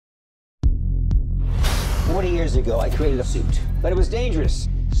20 years ago, I created a suit, but it was dangerous,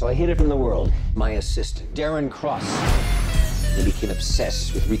 so I hid it from the world. My assistant, Darren Cross, he became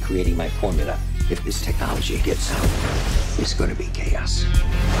obsessed with recreating my formula. If this technology gets out, it's going to be chaos.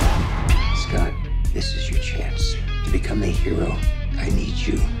 Scott, this is your chance to become the hero. I need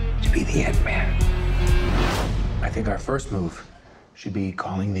you to be the Ant-Man. I think our first move should be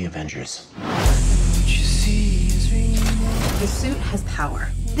calling the Avengers. The suit has power.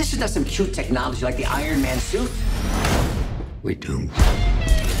 This is not some cute technology like the Iron Man suit. We're doomed.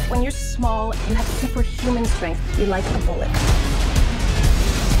 When you're small, you have superhuman strength. You're like a bullet.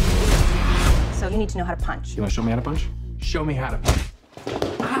 So you need to know how to punch. You want to show me how to punch? Show me how to punch.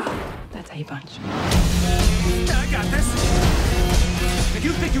 That's how you punch. I got this. If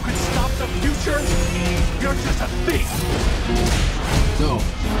you think you can stop the future, you're just a thief. No.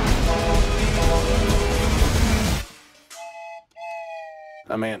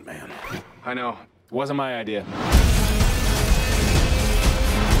 I'm Ant-Man. I know. It wasn't my idea.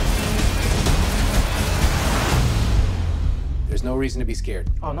 There's no reason to be scared.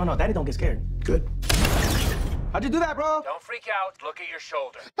 Oh, no, Daddy don't get scared. Good. How'd you do that, bro? Don't freak out. Look at your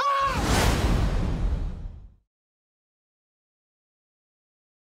shoulder. Ah!